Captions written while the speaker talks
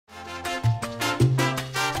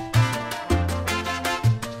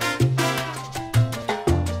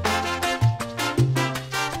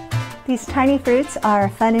These tiny fruits are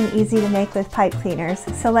fun and easy to make with pipe cleaners,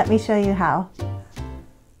 so let me show you how.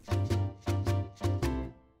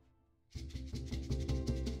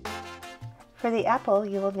 For the apple,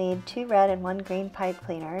 you will need 2 red and 1 green pipe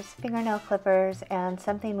cleaners, fingernail clippers, and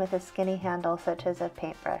something with a skinny handle such as a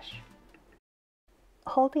paintbrush.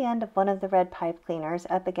 Hold the end of one of the red pipe cleaners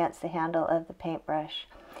up against the handle of the paintbrush.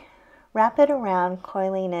 Wrap it around,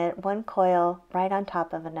 coiling it one coil right on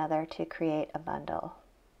top of another to create a bundle.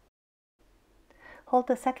 Hold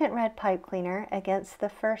the second red pipe cleaner against the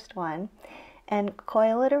first one and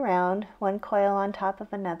coil it around, one coil on top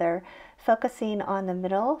of another, focusing on the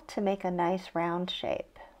middle to make a nice round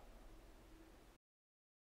shape.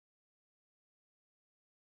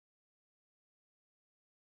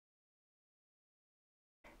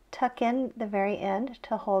 Tuck in the very end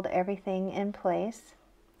to hold everything in place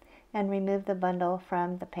and remove the bundle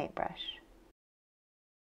from the paintbrush.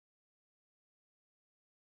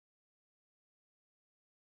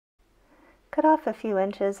 Cut off a few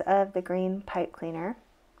inches of the green pipe cleaner.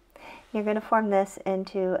 You're going to form this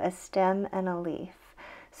into a stem and a leaf.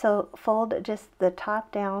 So fold just the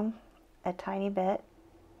top down a tiny bit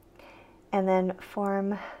and then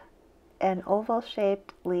form an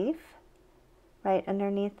oval-shaped leaf right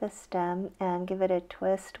underneath the stem and give it a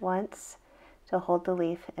twist once to hold the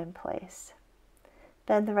leaf in place.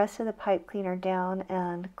 Bend the rest of the pipe cleaner down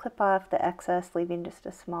and clip off the excess, leaving just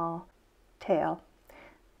a small tail.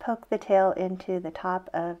 Poke the tail into the top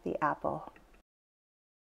of the apple.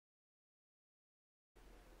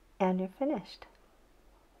 And you're finished.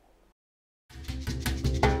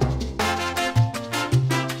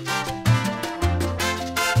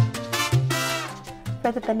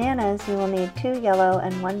 For the bananas, you will need 2 yellow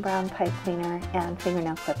and 1 brown pipe cleaner and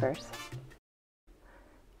fingernail clippers.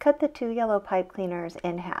 Cut the 2 yellow pipe cleaners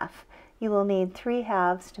in half. You will need 3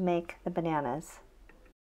 halves to make the bananas.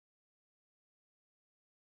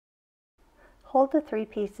 Hold the 3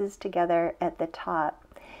 pieces together at the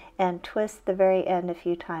top and twist the very end a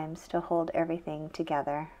few times to hold everything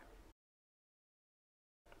together.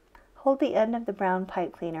 Hold the end of the brown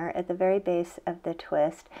pipe cleaner at the very base of the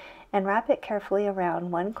twist and wrap it carefully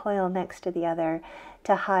around one coil next to the other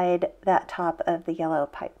to hide that top of the yellow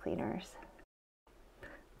pipe cleaners.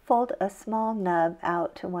 Fold a small nub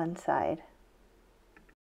out to one side.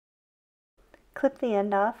 Clip the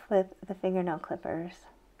end off with the fingernail clippers.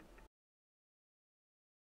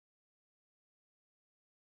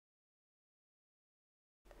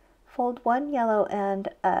 Fold one yellow end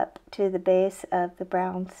up to the base of the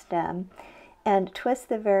brown stem and twist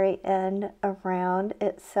the very end around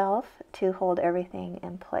itself to hold everything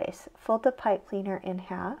in place. Fold the pipe cleaner in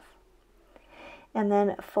half and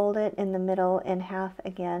then fold it in the middle in half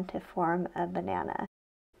again to form a banana.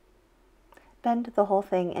 Bend the whole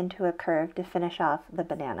thing into a curve to finish off the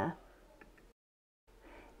banana.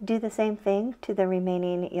 Do the same thing to the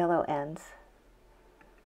remaining yellow ends.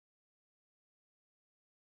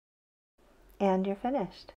 And you're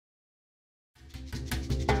finished.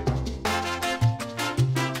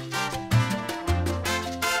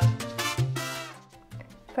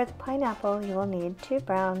 For the pineapple, you will need 2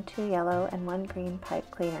 brown, 2 yellow, and 1 green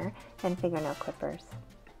pipe cleaner and fingernail clippers.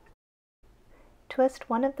 Twist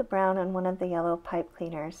one of the brown and one of the yellow pipe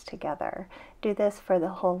cleaners together. Do this for the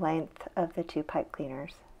whole length of the 2 pipe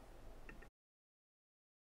cleaners.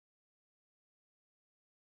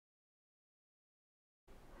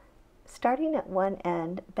 Starting at one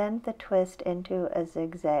end, bend the twist into a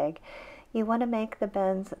zigzag. You want to make the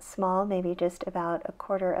bends small, maybe just about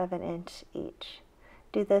 1/4 of an inch each.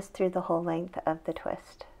 Do this through the whole length of the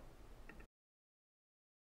twist.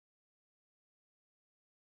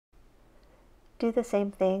 Do the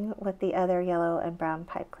same thing with the other yellow and brown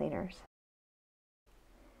pipe cleaners.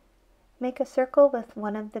 Make a circle with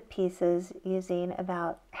one of the pieces using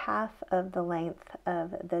about half of the length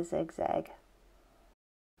of the zigzag.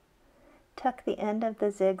 Tuck the end of the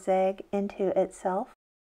zigzag into itself.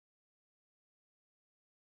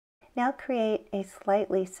 Now create a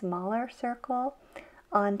slightly smaller circle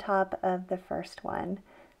on top of the first one.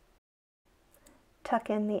 Tuck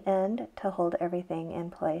in the end to hold everything in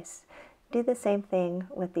place. Do the same thing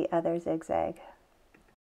with the other zigzag.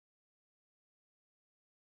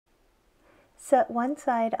 Set one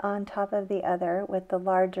side on top of the other with the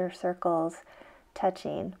larger circles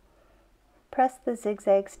touching. Press the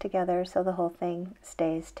zigzags together so the whole thing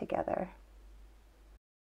stays together.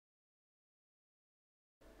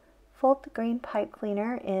 Fold the green pipe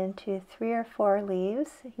cleaner into 3 or 4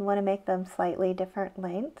 leaves. You want to make them slightly different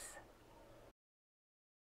lengths.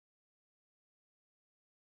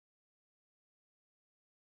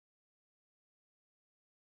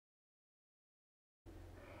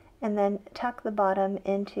 And then tuck the bottom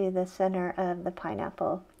into the center of the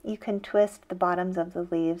pineapple. You can twist the bottoms of the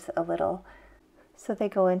leaves a little so they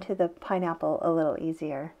go into the pineapple a little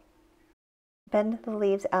easier. Bend the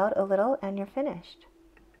leaves out a little and you're finished.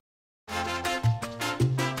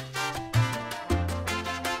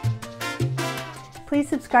 Please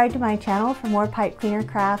subscribe to my channel for more pipe cleaner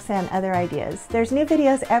crafts and other ideas. There's new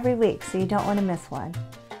videos every week, so you don't want to miss one.